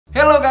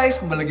Halo guys,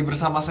 kembali lagi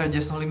bersama saya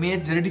Jess No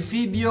Limit. Jadi di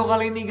video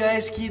kali ini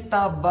guys,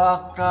 kita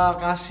bakal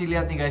kasih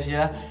lihat nih guys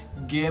ya,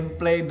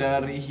 gameplay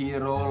dari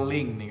hero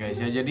Link nih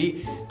guys ya.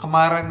 Jadi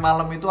kemarin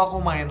malam itu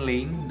aku main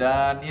Link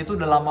dan itu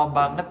udah lama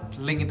banget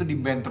Link itu di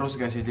ban terus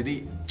guys ya.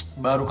 Jadi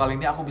baru kali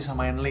ini aku bisa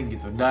main Link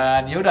gitu.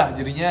 Dan ya udah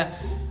jadinya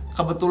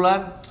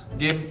kebetulan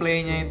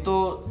gameplaynya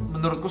itu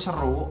menurutku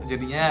seru,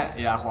 jadinya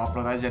ya aku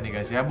upload aja nih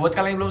guys ya. Buat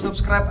kalian yang belum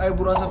subscribe, ayo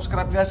buruan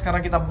subscribe guys,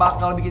 karena kita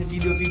bakal bikin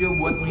video-video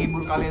buat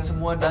menghibur kalian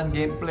semua dan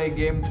gameplay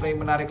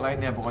menarik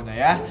lainnya pokoknya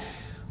ya.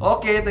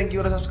 Oke, thank you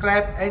udah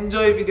subscribe,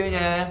 enjoy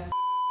videonya.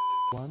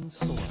 One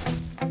sword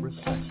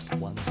reflects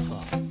one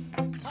thought.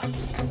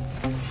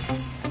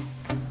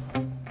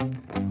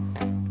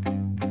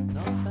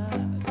 Not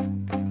bad.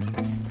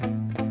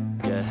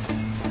 Yeah,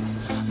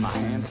 my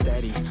hands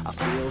steady, I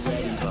feel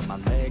ready, but my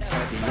legs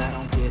heavy, I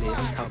don't get it.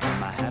 How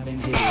come I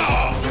haven't hit it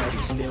already?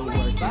 Still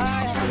working,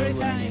 I'm still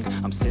learning,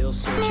 I'm still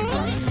searching,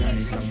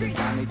 learning something,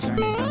 finally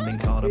turning something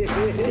called a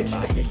profit. If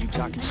I hear you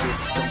talking shit,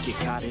 don't get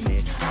caught in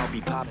it. I'll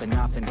be popping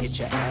off and hit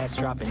your ass,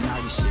 dropping all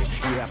your shit.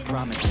 Yeah, I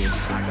promise this,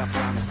 I got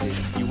promises,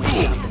 you ain't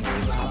stopping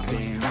this. I've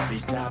been all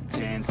these top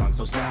 10 songs,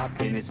 so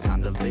stopping. It's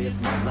time to live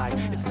my life,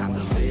 it's time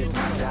to live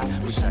my die.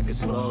 Wish I could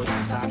slow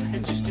down time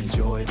and just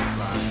enjoy the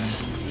climb.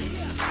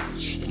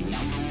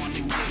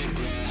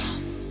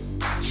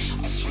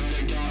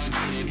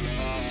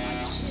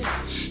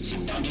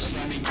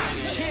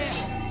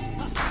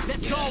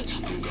 Let's go.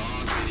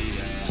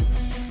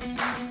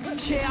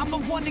 Yeah, I'm the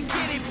one to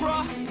get it,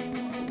 bro.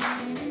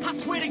 I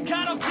swear to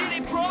God, I'll get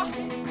it, bro.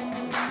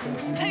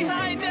 Hey,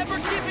 I ain't never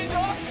giving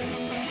up.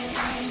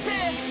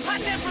 Yeah, I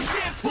never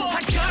give up.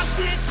 I got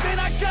this, man,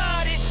 I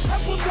got it. I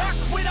will not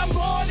quit, I'm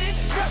on it.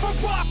 Never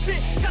rock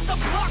it. Got the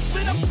block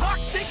lit, I'm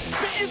toxic.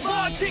 Spitting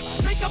logic,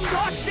 make them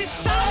nauseous.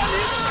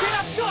 Honest, get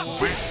up, stuck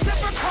it.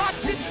 Never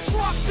cautious,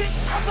 drop it.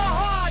 I'm the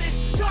hardest.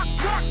 Knock,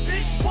 knock,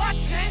 bitch,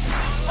 watch it.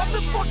 I'm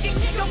the fucking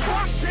king of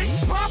rock tricks.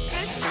 Drop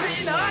it,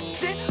 spitting hot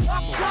shit.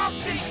 I'm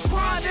dropping,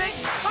 chronic.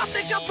 I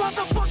think I'm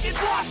motherfucking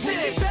lost it.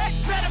 Making back,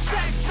 better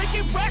back.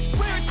 Making racks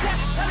where it's at.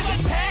 Having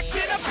an attack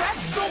in a back.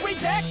 Go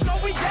react, go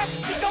react.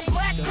 Think I'm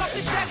black, drop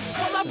the jack.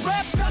 While I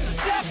rap, does a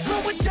step.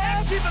 Throw a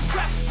jab, give a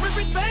crap. We're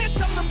advanced,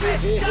 I'm the man.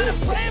 Got a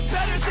plan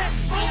better than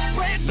most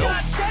brands.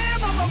 Goddamn,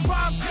 I'm a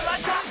rhyme till I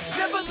die.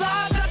 Never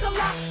lie, that's a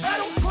lie. I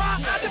don't try,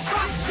 I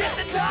defy. Get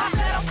the time,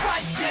 and I'm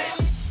right, yeah.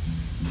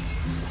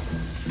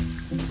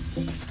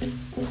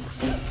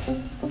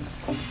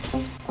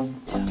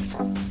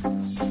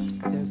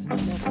 There's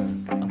never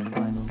a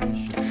final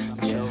mission.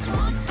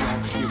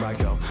 Here I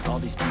go, all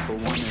these people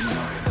wanna know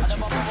what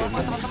you think of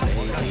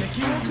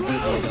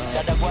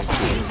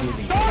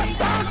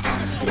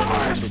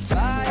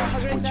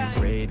women, would you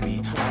grade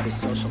me? All this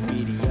social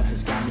media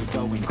has got me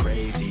going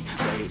crazy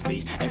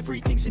lately.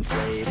 Everything's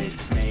inflated,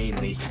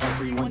 mainly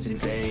everyone's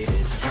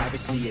invaded.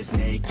 Privacy is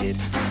naked,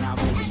 and I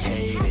really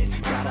hate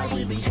it. God, I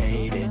really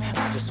hate it.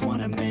 I just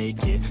wanna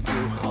make it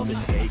through all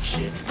this fake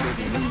shit,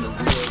 living in the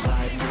real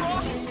life.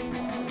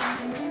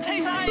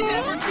 Hey, I ain't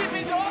never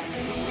giving up.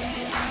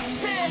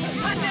 Said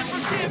I never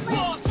give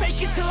up.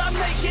 Fake it till I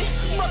make it.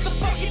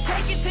 Motherfucking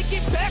take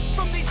it back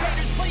from these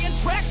haters. Playing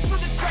tracks for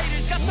the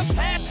traitors. Got the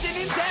passion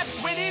in depths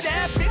when it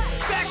happens.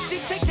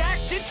 Factions take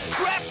actions,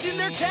 drafting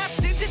their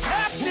captains. It's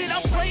happening.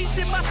 I'm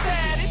raising my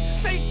status,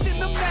 facing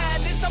the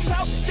madness. I'm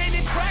out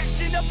gaining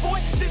traction,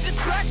 avoid the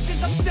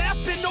distractions. I'm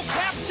snapping, no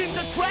captions,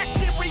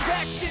 attracting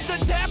reactions,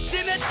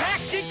 adapting,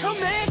 attacking,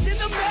 commanding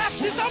the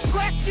masses. I'm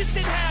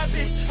practicing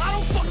habits. I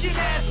don't fucking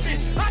ask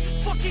this. I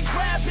just fucking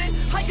grab it.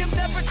 I am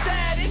never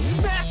static,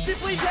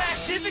 massively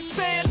active,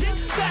 expanding,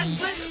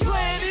 senseless,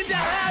 planning to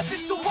have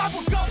it. So I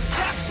will go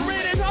after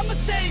it, and I'ma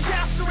stay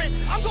after it.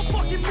 I'm gonna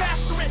fucking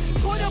master it.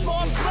 Put them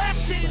on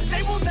blasting,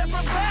 they will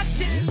never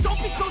last it. Don't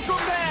be so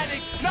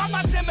dramatic, not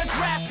my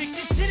demographic.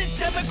 This shit is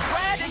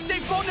democratic, they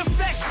phone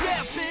effects,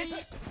 yeah, bitch.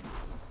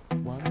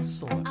 One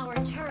sword. Our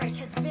turret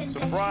has been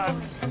destroyed.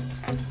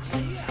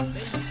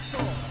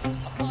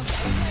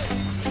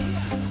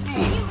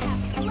 You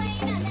have slain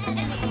an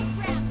enemy.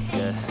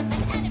 Rampage.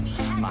 An enemy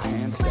has My been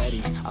hands slain.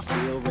 steady, I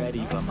feel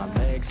ready, but my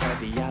legs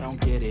heavy, I don't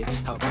get it.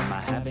 How come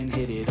I haven't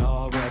hit it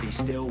already?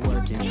 Still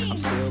working, I'm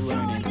still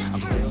learning,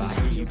 I'm still, I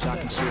hear you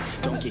talking shit,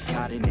 don't get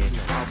caught in it.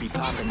 I'll be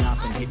popping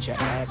off and hit your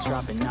ass,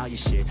 dropping all your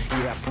shit.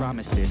 Yeah, I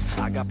promise this,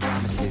 I got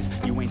promises,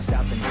 you ain't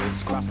stopping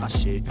this. Cross my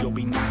shit, you'll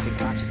be knocked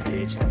unconscious,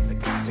 bitch. That's the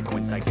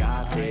consequence, I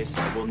got this,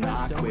 I will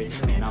not quit.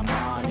 Man, I'm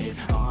on it,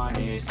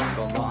 honest, I'm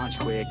gonna launch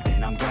quick,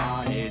 then I'm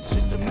gone. It's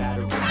just a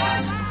matter of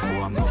time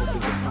before I'm over the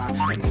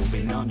climb and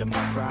moving under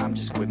my prime.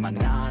 Just quit my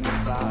 9 to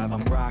 5,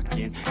 I'm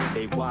rocking, and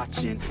they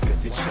watching,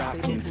 cause it's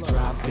shocking.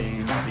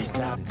 Dropping all these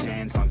top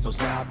 10 songs, so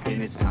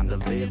stopping. It's time to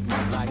live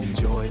my life,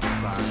 enjoy the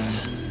climb.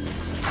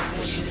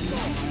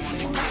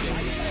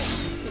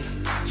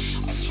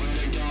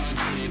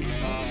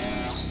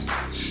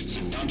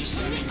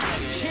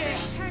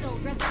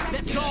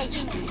 Let's go.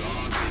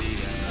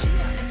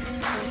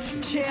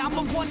 Yeah, I'm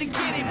the one to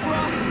get it,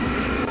 bro.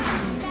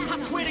 I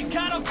swear to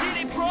God, I'll get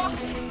it, bro.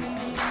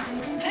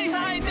 Hey,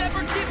 I ain't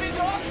never giving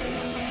up.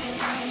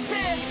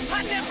 Said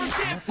I never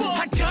give up.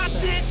 I got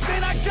this,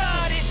 man, I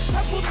got it.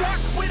 I will not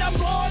quit, I'm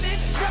on it.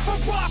 Never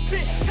rock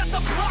it. Got the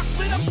block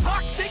lit, I'm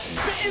toxic.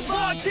 Spitting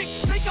logic,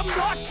 think I'm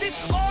nauseous.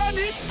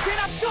 Honest, can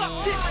I stop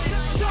this?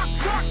 Knock,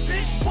 knock,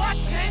 bitch,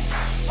 watch it.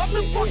 I'm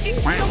the fucking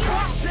king of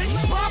rock, bitch.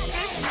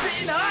 Poppin',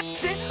 spitting hot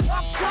shit.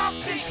 I'm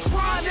topic,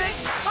 chronic.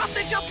 I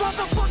think I'm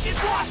motherfucking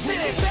lost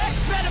it. Back,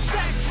 better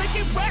back,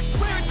 making racks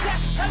where it's at.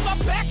 Have my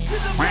back to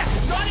the mat,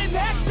 not an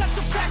act, that's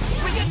a fact.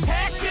 We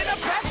attack in a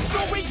back,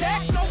 no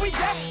react, no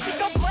react. Think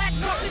I'm black,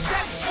 not the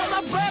jack. While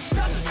I'm rap,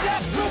 not the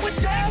step. Through a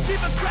jab,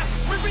 even crap.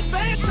 We're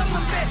advanced, I'm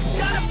a man.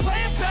 Got a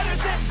plan better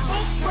than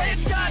most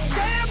brands.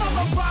 Goddamn, I'm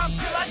a rhyme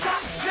till I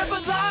die. Never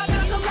lie,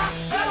 there's a lie.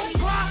 I don't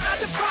try, I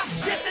defy.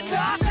 Yes and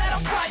nah, that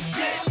I'm right,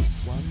 yeah.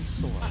 One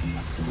sword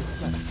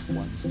reflects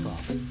one star.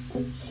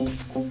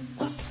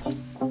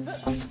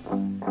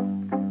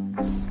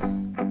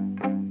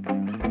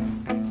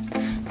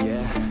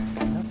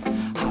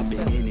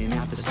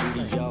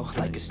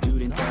 Like a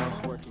student though,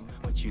 working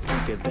what you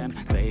think of them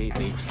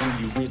lately. Do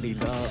you really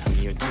love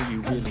me or do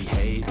you really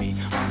hate me?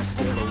 On a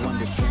scale of 1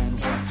 to 10,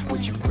 what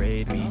would you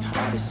grade me?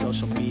 All this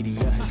social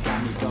media has got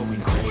me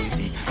going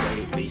crazy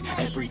lately.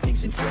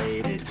 Everything's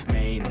inflated,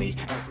 mainly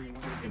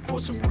everyone looking for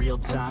some real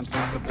times.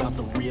 Talk about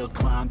the real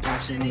climb,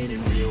 passionate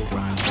and real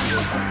rhymes.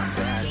 Real time,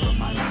 bad from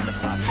my 9 to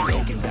 5,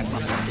 taking back my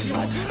fucking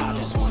life. I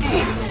just wanna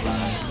feel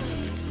alive.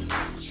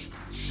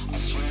 I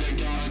swear to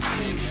God,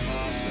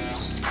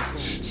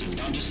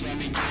 don't just let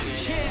me get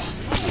it. Yeah,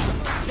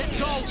 let's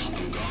go.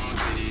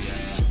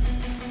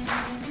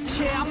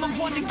 Yeah, I'm the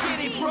one to get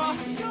it, bro.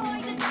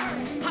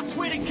 I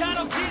swear to God,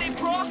 I'll get it,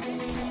 bro.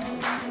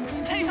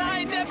 Hey, I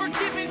ain't never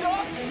giving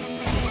up.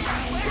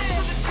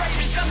 Yeah, the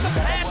traitors of the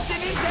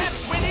passion in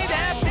depth when it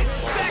happens.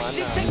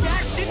 Factions and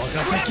actions,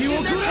 wrapped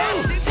in their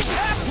actions. It's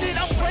happening,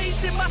 I'm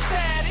raising my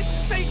status,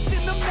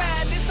 facing the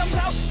madness. I'm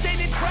out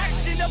gaining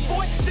traction,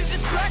 avoid the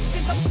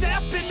distractions. I'm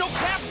snapping, no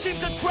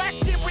captions,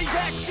 attracting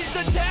reactions,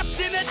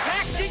 adapting,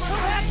 attacking,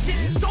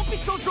 correcting. Don't be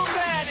so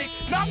dramatic,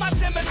 not my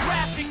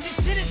demographic. This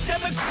shit is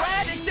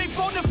democratic, they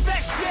phone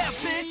effects, yeah,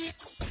 bitch.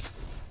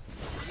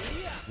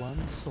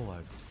 One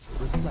sword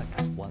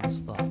reflects one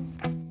star.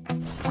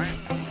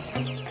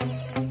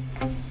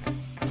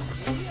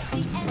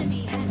 The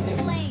enemy has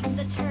slain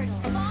the turtle.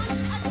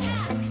 Launch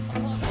attack.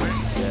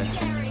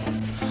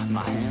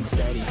 My hands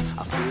steady,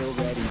 I feel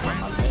ready, but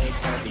my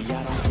legs heavy,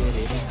 I don't get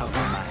it. How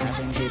come I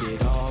haven't hit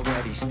it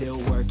already? Still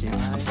working,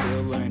 I'm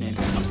still learning,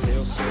 I'm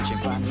still searching,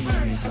 finally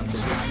learning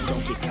something.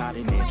 Don't get caught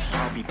in it,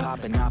 I'll be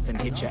popping off and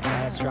hit your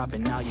ass,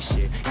 dropping all your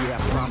shit. Yeah,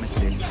 I promise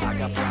this, I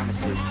got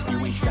promises,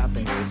 you ain't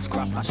stopping this.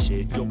 Cross my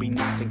shit, you'll be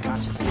knocked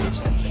unconscious,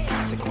 bitch. That's the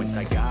consequence,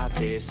 I got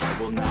this,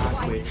 I will not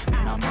quit,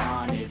 and I'm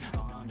on it.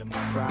 My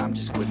prime,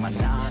 just quit my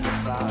 9 to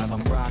 5.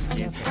 I'm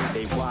rocking,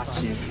 they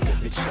watching,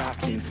 cause it's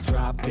shocking.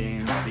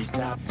 Dropping all these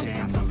top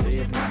 10s. I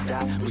live, not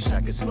die. Wish I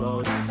could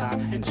slow down time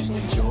and just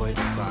enjoy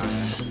the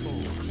climb.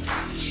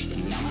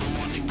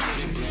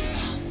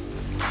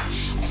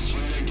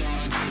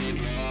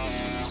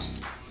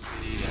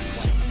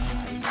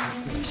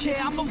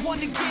 Yeah, I'm the one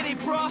to get it,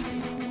 bro.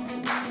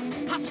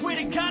 I swear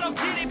to God, I'll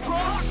get it, bro.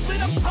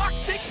 Lit, I'm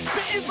toxic,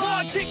 spitting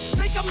logic,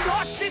 make I'm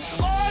nauseous,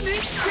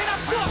 honest. Can I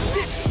stop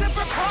this?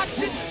 Never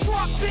cautious,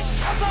 drop it,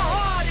 I'm the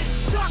hardest.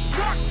 Knock,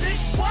 knock,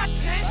 bitch,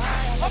 watch it.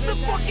 I'm the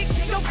fucking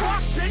king of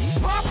rock,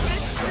 bitch, pop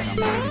it. I'm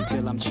waiting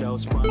till I'm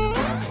chose one.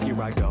 Well,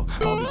 here I go.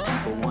 All these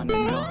people wanna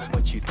know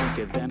what you think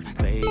of them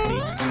lately.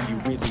 Do you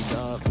really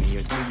love me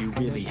or do you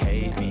really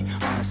hate me?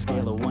 On a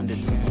scale of 1 to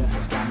 10,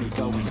 it's got me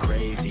going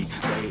crazy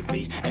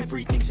lately.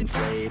 Everything's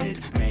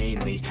inflated,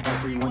 mainly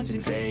everyone's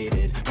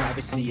invaded.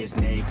 Privacy is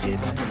naked.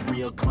 The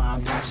real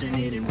climb,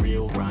 passionate and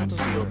real rhymes.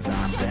 Steal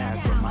time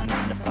back from my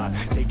 9 to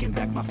 5, taking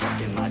back my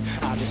fucking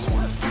life. I just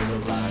wanna feel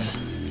alive.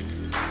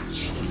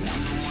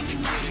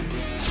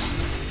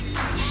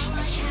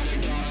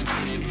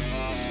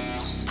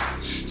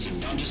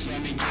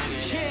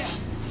 Yeah,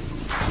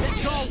 let's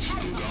go.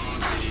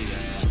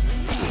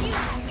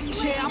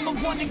 Yeah, I'm the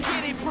one to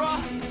get it, bro.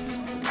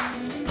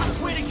 I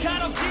swear to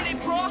God, I'll get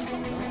it, bro.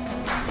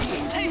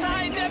 Hey,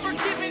 I ain't never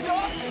giving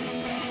up.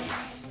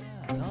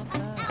 An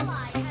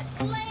ally has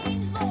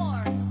slain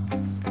Lord.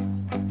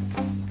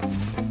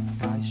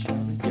 I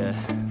shall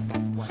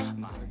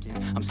Yeah,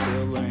 I'm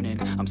still learning,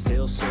 I'm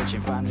still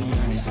searching, finally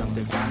earning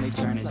something, finally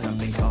turning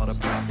something called a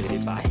profit.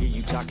 If I hear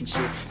you talking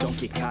shit, don't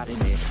get caught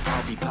in it.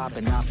 I'll be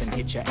popping off and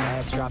hit your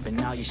ass,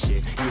 dropping all your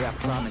shit. Yeah, I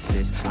promise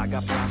this, I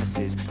got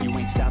promises, you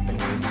ain't stopping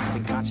this.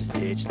 Unconscious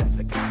bitch, that's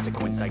the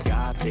consequence. I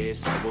got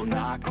this, I will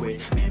not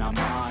quit, man, I'm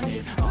on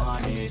it,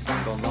 honest.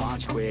 I'm gonna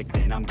launch quick,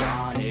 then I'm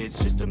gone. It's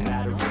just a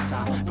matter of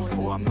time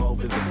before I'm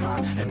over the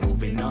line and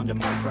moving under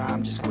my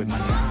prime. Just quit my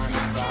 9 to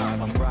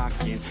 5, I'm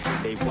rocking,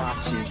 they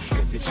watching,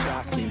 cause it's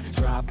shocking.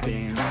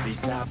 Dropping all these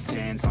top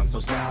 10 songs, so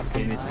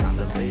stopping. It's time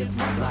to live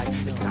my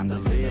life, it's time to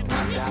live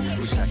my die.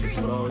 Wish I could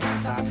slow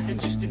down time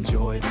and just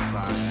enjoy the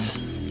climb.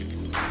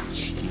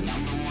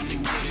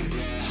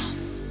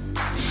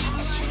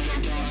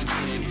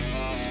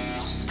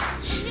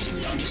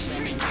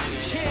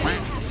 Yeah,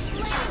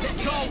 let's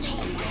go.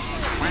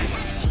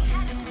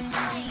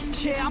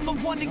 Yeah, I'm the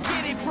one to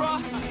get it,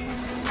 bro.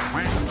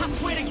 I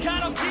swear to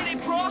God, I'll get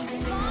it, bro.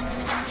 Launch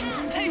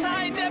attack. Hey,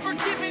 I ain't never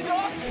giving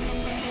up.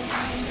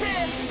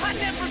 Said I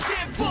never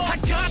give up. I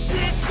got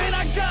this, and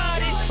I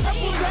got it. I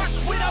will not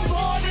quit, I'm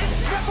on it.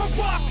 Never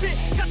rock it.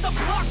 Got the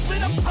block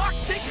lit, I'm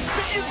toxic.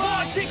 Spitting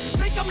logic,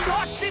 think I'm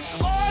nauseous.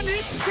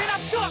 Honest, can I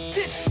stop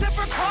this?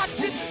 Never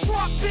cautious,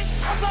 drop it.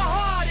 I'm the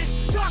hardest.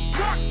 Knock,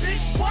 knock,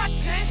 bitch,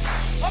 watch it.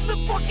 I'm the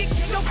fucking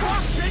king of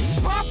rock, bitch.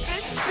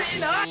 Profit,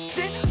 spitting hot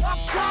shit. I'm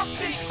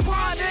topic,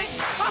 chronic.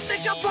 I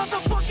think I'm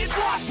motherfucking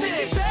lost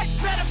it. Back,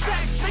 matter of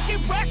fact,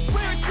 making racks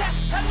where it's at.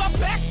 Had my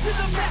back to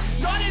the mat,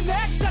 not an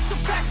act, that's a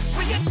fact.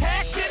 We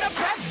attack in a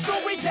back, no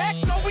react,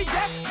 no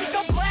react. Think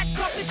I'm black,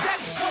 off his back,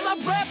 while I'm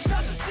rap,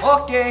 not the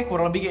Oke,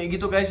 kurang lebih kayak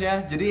gitu guys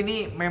ya. Jadi ini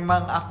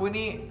memang aku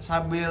ini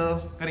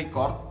sambil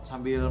nge-record,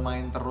 sambil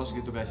main terus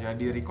gitu guys ya.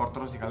 Di record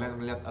terus nih, kalian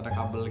melihat ada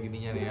kabel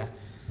gininya nih ya.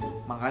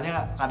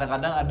 Makanya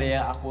kadang-kadang ada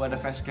yang aku ada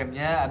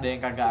facecamnya, ada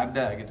yang kagak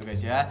ada gitu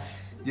guys ya.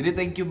 Jadi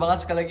thank you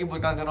banget sekali lagi buat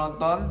kalian yang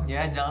nonton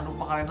ya. Jangan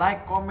lupa kalian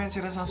like, comment,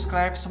 share, dan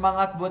subscribe.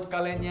 Semangat buat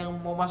kalian yang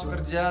mau masuk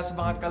kerja,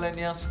 semangat kalian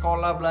yang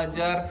sekolah,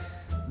 belajar.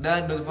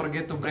 Dan don't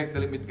forget to break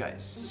the limit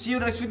guys. See you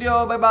next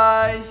video, bye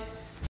bye.